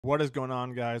What is going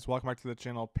on, guys? Welcome back to the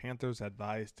channel, Panthers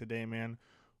Advice. Today, man,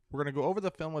 we're going to go over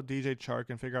the film with DJ Chark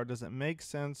and figure out, does it make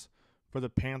sense for the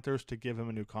Panthers to give him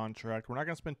a new contract? We're not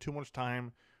going to spend too much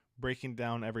time breaking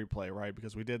down every play, right?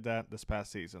 Because we did that this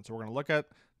past season. So we're going to look at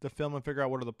the film and figure out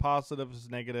what are the positives,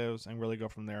 negatives, and really go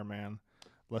from there, man.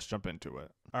 Let's jump into it.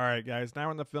 All right, guys, now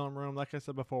we're in the film room. Like I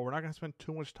said before, we're not going to spend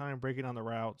too much time breaking down the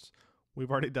routes.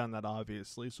 We've already done that,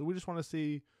 obviously. So we just want to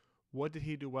see, what did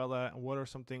he do well at, and what are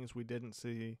some things we didn't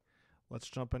see? Let's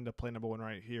jump into play number one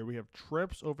right here. We have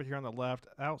trips over here on the left,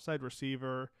 outside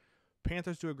receiver.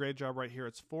 Panthers do a great job right here.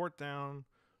 It's fourth down.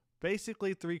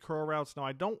 Basically 3 curl routes. Now,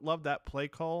 I don't love that play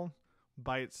call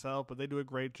by itself, but they do a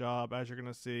great job, as you're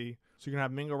going to see. So you're going to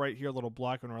have Mingo right here, a little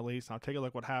block and release. Now, take a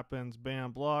look what happens.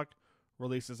 Bam, block,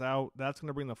 releases out. That's going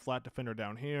to bring the flat defender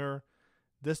down here.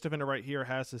 This defender right here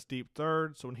has this deep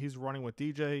third, so when he's running with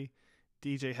DJ,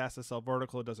 DJ has to sell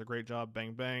vertical. It does a great job.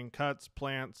 Bang, bang, cuts,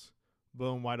 plants.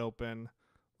 Boom, wide open.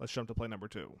 Let's jump to play number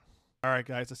 2. All right,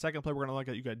 guys, the second play we're going to look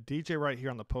at, you got DJ right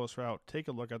here on the post route. Take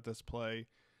a look at this play.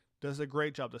 Does a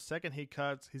great job. The second he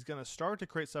cuts, he's going to start to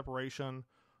create separation.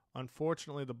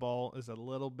 Unfortunately, the ball is a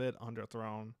little bit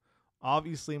underthrown.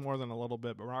 Obviously, more than a little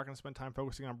bit, but we're not going to spend time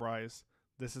focusing on Bryce.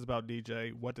 This is about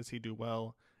DJ. What does he do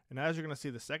well? And as you're going to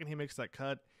see, the second he makes that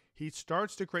cut, he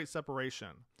starts to create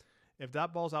separation. If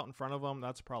that ball's out in front of him,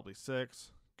 that's probably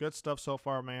 6. Good stuff so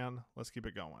far, man. Let's keep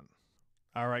it going.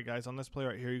 All right, guys, on this play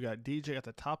right here, you got DJ at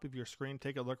the top of your screen.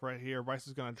 Take a look right here. Bryce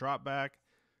is going to drop back.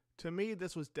 To me,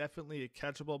 this was definitely a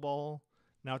catchable ball.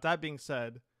 Now, with that being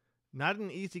said, not an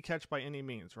easy catch by any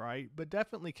means, right? But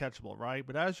definitely catchable, right?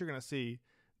 But as you're going to see,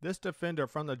 this defender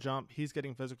from the jump, he's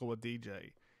getting physical with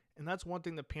DJ. And that's one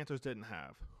thing the Panthers didn't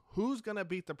have. Who's going to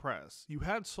beat the press? You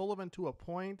had Sullivan to a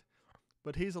point,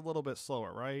 but he's a little bit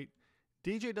slower, right?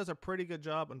 DJ does a pretty good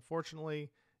job. Unfortunately,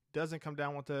 doesn't come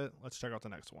down with it. Let's check out the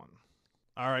next one.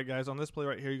 All right, guys, on this play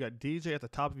right here, you got DJ at the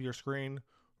top of your screen.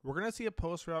 We're going to see a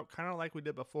post route kind of like we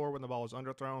did before when the ball was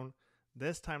underthrown.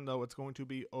 This time, though, it's going to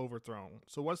be overthrown.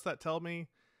 So what's that tell me?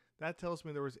 That tells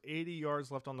me there was 80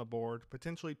 yards left on the board,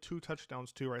 potentially 2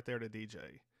 touchdowns, too, right there to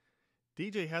DJ.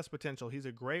 DJ has potential. He's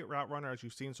a great route runner, as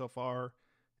you've seen so far.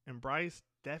 And Bryce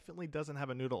definitely doesn't have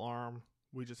a noodle arm.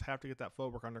 We just have to get that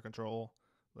footwork under control.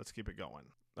 Let's keep it going.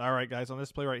 All right, guys, on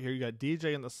this play right here, you got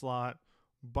DJ in the slot,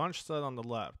 bunch set on the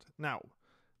left. Now,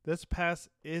 this pass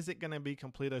isn't going to be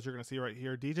complete, as you're going to see right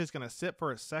here. DJ's going to sit for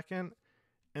a second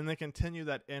and then continue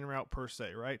that in route per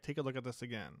se, right? Take a look at this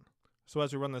again. So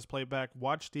as we run this play back,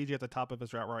 watch DJ at the top of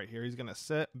his route right here. He's going to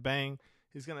sit, bang.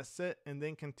 He's going to sit and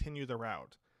then continue the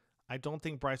route. I don't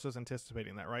think Bryce was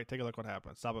anticipating that, right? Take a look what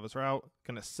happens. Top of his route,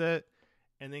 going to sit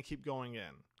and then keep going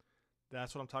in.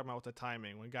 That's what I'm talking about with the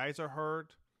timing. When guys are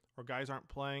hurt or guys aren't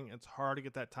playing, it's hard to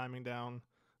get that timing down.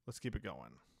 Let's keep it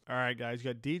going. All right, guys,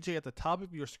 you got DJ at the top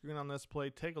of your screen on this play.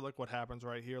 Take a look what happens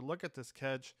right here. Look at this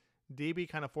catch. DB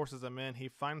kind of forces him in. He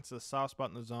finds the soft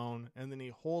spot in the zone, and then he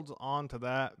holds on to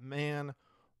that. Man,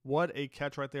 what a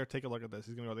catch right there. Take a look at this.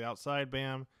 He's going to go to the outside.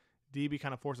 Bam. DB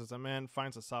kind of forces him in,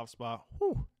 finds a soft spot,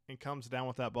 and comes down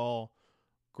with that ball.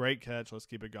 Great catch. Let's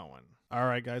keep it going. All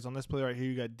right, guys, on this play right here,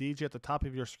 you got DJ at the top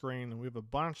of your screen, and we have a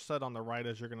bunch set on the right,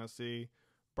 as you're going to see.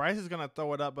 Bryce is going to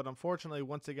throw it up, but unfortunately,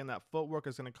 once again, that footwork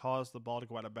is going to cause the ball to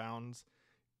go out of bounds.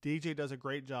 DJ does a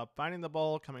great job finding the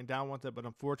ball, coming down with it, but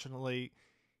unfortunately,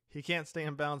 he can't stay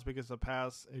in bounds because the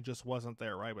pass, it just wasn't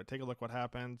there, right? But take a look what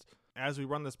happens. As we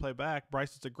run this play back,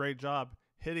 Bryce does a great job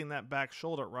hitting that back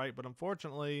shoulder, right? But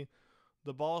unfortunately,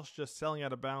 the ball's just sailing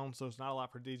out of bounds, so there's not a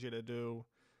lot for DJ to do.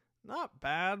 Not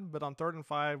bad, but on 3rd and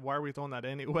 5, why are we throwing that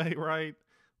anyway, right?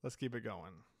 Let's keep it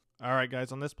going. All right,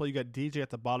 guys, on this play, you got DJ at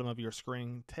the bottom of your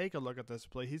screen. Take a look at this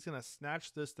play. He's going to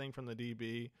snatch this thing from the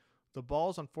DB. The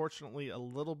ball's unfortunately a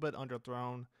little bit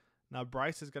underthrown. Now,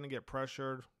 Bryce is going to get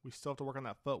pressured. We still have to work on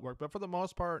that footwork, but for the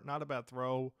most part, not a bad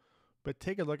throw. But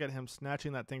take a look at him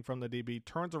snatching that thing from the DB,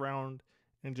 turns around,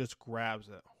 and just grabs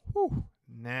it. Whew,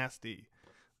 nasty.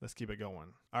 Let's keep it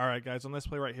going. All right, guys, on this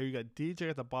play right here, you got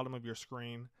DJ at the bottom of your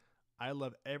screen. I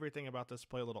love everything about this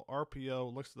play. A little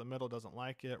RPO, looks to the middle, doesn't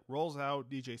like it, rolls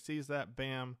out, DJ sees that,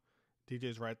 bam,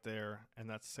 DJ's right there, and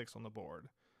that's 6 on the board.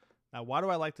 Now, why do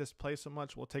I like this play so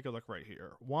much? We'll take a look right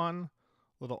here. 1,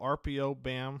 little RPO,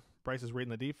 bam, Bryce is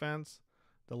reading the defense.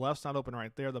 The left's not open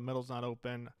right there, the middle's not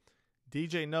open.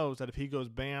 DJ knows that if he goes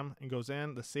bam and goes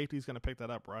in, the safety's going to pick that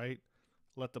up, right?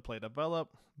 Let the play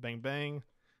develop, bang, bang.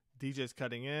 DJ's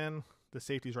cutting in, the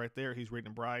safety's right there, he's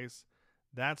reading Bryce.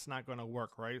 That's not going to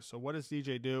work, right? So what does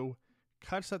DJ do?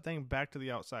 Cuts that thing back to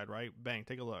the outside, right? Bang,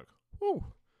 take a look. Woo!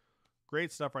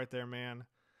 Great stuff right there, man.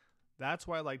 That's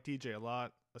why I like DJ a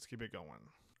lot. Let's keep it going.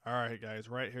 All right, guys,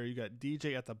 right here, you got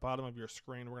DJ at the bottom of your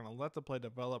screen. We're going to let the play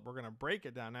develop. We're going to break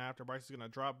it down after. Bryce is going to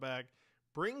drop back,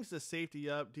 brings the safety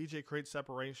up. DJ creates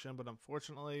separation, but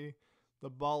unfortunately,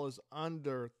 the ball is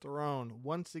underthrown.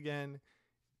 Once again,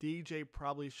 DJ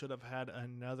probably should have had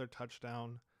another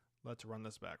touchdown. Let's run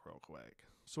this back real quick.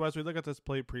 So as we look at this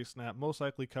play pre-snap, most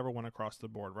likely cover one across the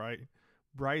board, right?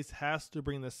 Bryce has to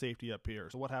bring the safety up here.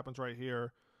 So what happens right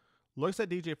here? Looks at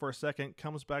DJ for a second,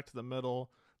 comes back to the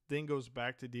middle, then goes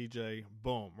back to DJ.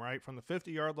 Boom, right? From the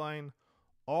 50-yard line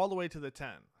all the way to the 10.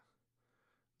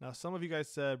 Now, some of you guys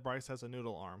said Bryce has a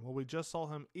noodle arm. Well, we just saw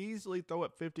him easily throw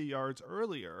it 50 yards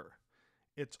earlier.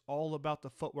 It's all about the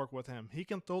footwork with him. He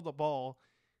can throw the ball.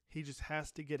 He just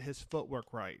has to get his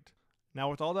footwork right. Now,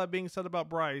 with all that being said about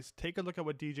Bryce, take a look at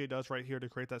what DJ does right here to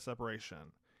create that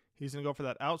separation. He's going to go for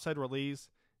that outside release.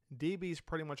 DB's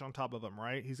pretty much on top of him,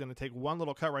 right? He's going to take one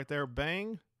little cut right there.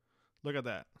 Bang. Look at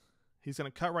that. He's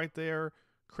going to cut right there,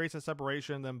 creates a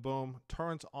separation, then boom,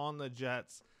 turns on the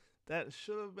Jets. That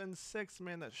should have been 6,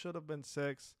 man. That should have been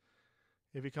 6.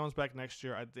 If he comes back next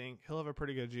year, I think he'll have a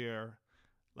pretty good year.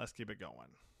 Let's keep it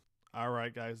going. All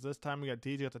right, guys. This time we got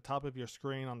DJ at the top of your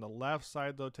screen. On the left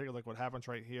side, though, take a look what happens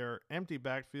right here. Empty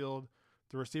backfield.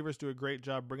 The receivers do a great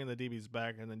job bringing the DBs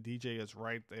back, and then DJ is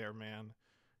right there, man.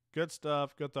 Good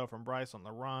stuff. Good throw from Bryce on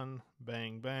the run.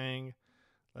 Bang, bang.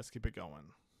 Let's keep it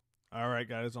going. All right,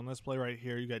 guys. On this play right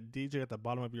here, you got DJ at the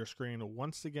bottom of your screen.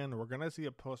 Once again, we're going to see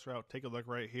a post route. Take a look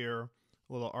right here.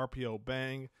 A little RPO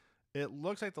bang. It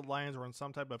looks like the Lions were in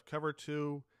some type of cover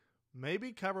 2.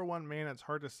 Maybe cover 1 man. It's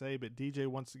hard to say, but DJ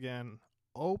once again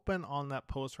open on that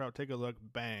post route. Take a look.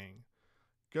 Bang.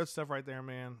 Good stuff right there,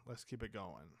 man. Let's keep it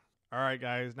going. All right,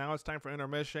 guys. Now it's time for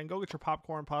intermission. Go get your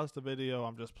popcorn. Pause the video.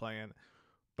 I'm just playing.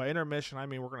 By intermission, I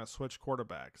mean we're going to switch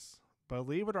quarterbacks.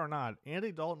 Believe it or not,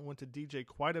 Andy Dalton went to DJ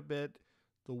quite a bit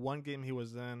the one game he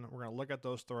was in. We're going to look at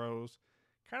those throws,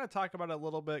 kind of talk about it a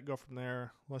little bit, go from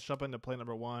there. Let's jump into play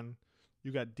number 1.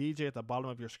 You got DJ at the bottom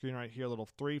of your screen right here, a little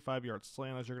 3-5-yard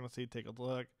slant as you're going to see. Take a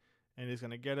look, and he's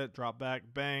going to get it, drop back,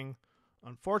 bang.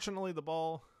 Unfortunately, the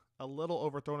ball a little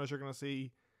overthrown as you're going to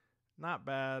see. Not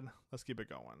bad. Let's keep it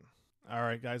going. All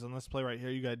right, guys, on this play right here,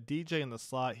 you got DJ in the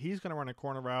slot. He's going to run a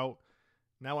corner route.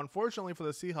 Now, unfortunately for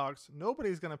the Seahawks,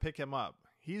 nobody's going to pick him up.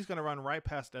 He's going to run right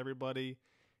past everybody,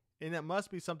 and it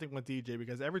must be something with DJ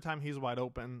because every time he's wide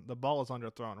open, the ball is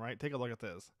underthrown, right? Take a look at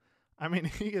this. I mean,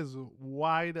 he is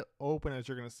wide open as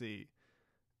you're going to see,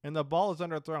 and the ball is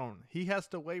underthrown. He has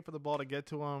to wait for the ball to get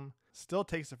to him. Still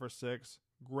takes it for 6.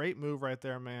 Great move right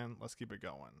there, man. Let's keep it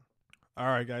going. All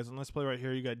right, guys, on this play right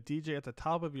here, you got DJ at the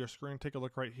top of your screen. Take a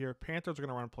look right here. Panthers are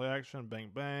going to run play action. Bang,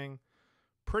 bang.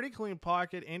 Pretty clean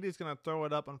pocket. Andy's going to throw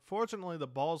it up. Unfortunately, the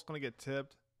ball is going to get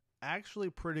tipped. Actually,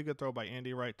 pretty good throw by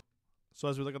Andy, right? So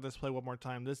as we look at this play one more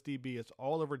time, this DB is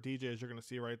all over DJ, as you're going to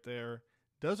see right there.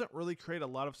 Doesn't really create a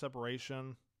lot of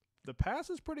separation. The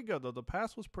pass is pretty good, though. The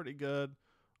pass was pretty good.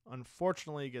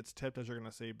 Unfortunately, it gets tipped, as you're going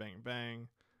to see. Bang, bang.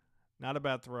 Not a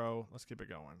bad throw. Let's keep it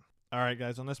going. All right,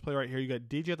 guys, on this play right here, you got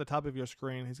DJ at the top of your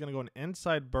screen. He's going to go an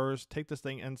inside burst, take this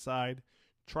thing inside.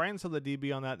 Try and sell the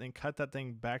DB on that, then cut that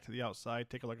thing back to the outside.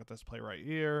 Take a look at this play right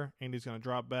here. Andy's going to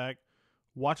drop back,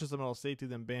 watches the middle safety,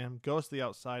 then bam, goes to the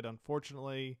outside.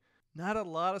 Unfortunately, not a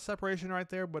lot of separation right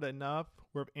there, but enough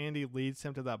where if Andy leads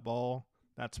him to that ball,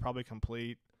 that's probably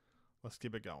complete. Let's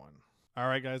keep it going. All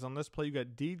right, guys, on this play, you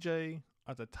got DJ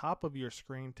at the top of your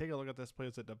screen. Take a look at this play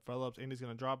as it develops. Andy's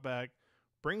going to drop back,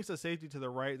 brings the safety to the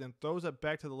right, then throws it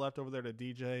back to the left over there to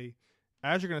DJ.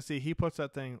 As you're going to see, he puts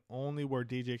that thing only where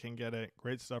DJ can get it.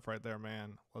 Great stuff right there,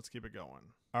 man. Let's keep it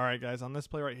going. All right, guys, on this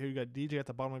play right here, you got DJ at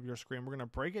the bottom of your screen. We're going to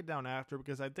break it down after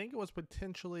because I think it was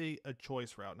potentially a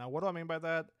choice route. Now, what do I mean by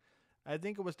that? I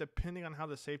think it was depending on how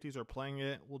the safeties are playing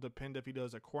it. Will depend if he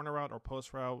does a corner route or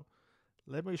post route.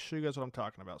 Let me show you guys what I'm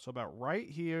talking about. So about right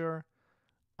here,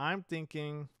 I'm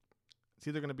thinking it's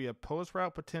either going to be a post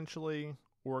route potentially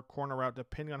or a corner route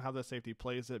depending on how the safety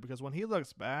plays it. Because when he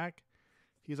looks back,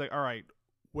 he's like, all right,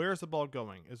 where's the ball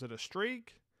going? Is it a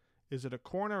streak? Is it a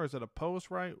corner? Is it a post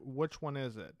right? Which one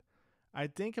is it? I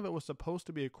think if it was supposed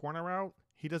to be a corner route,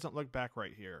 he doesn't look back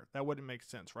right here. That wouldn't make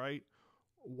sense, right?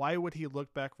 Why would he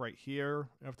look back right here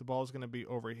if the ball is going to be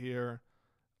over here?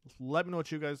 Let me know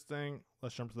what you guys think.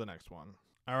 Let's jump to the next one.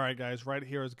 All right, guys, right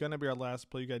here is going to be our last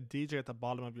play. You got DJ at the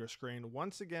bottom of your screen.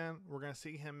 Once again, we're going to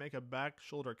see him make a back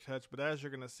shoulder catch, but as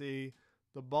you're going to see,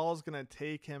 the ball's going to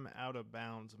take him out of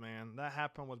bounds, man. That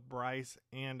happened with Bryce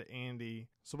and Andy.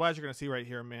 So as you're going to see right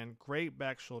here, man, great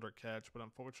back shoulder catch, but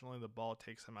unfortunately the ball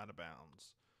takes him out of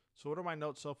bounds. So what are my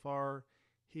notes so far?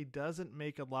 He doesn't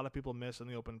make a lot of people miss in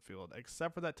the open field,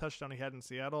 except for that touchdown he had in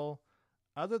Seattle.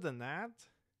 Other than that,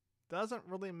 doesn't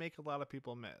really make a lot of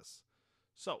people miss.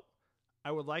 So,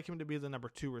 I would like him to be the number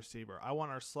 2 receiver. I want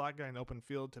our slot guy in open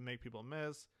field to make people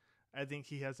miss. I think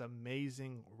he has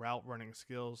amazing route running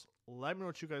skills. Let me know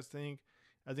what you guys think.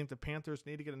 I think the Panthers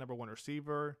need to get a number 1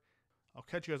 receiver. I'll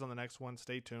catch you guys on the next one.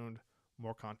 Stay tuned.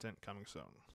 More content coming soon.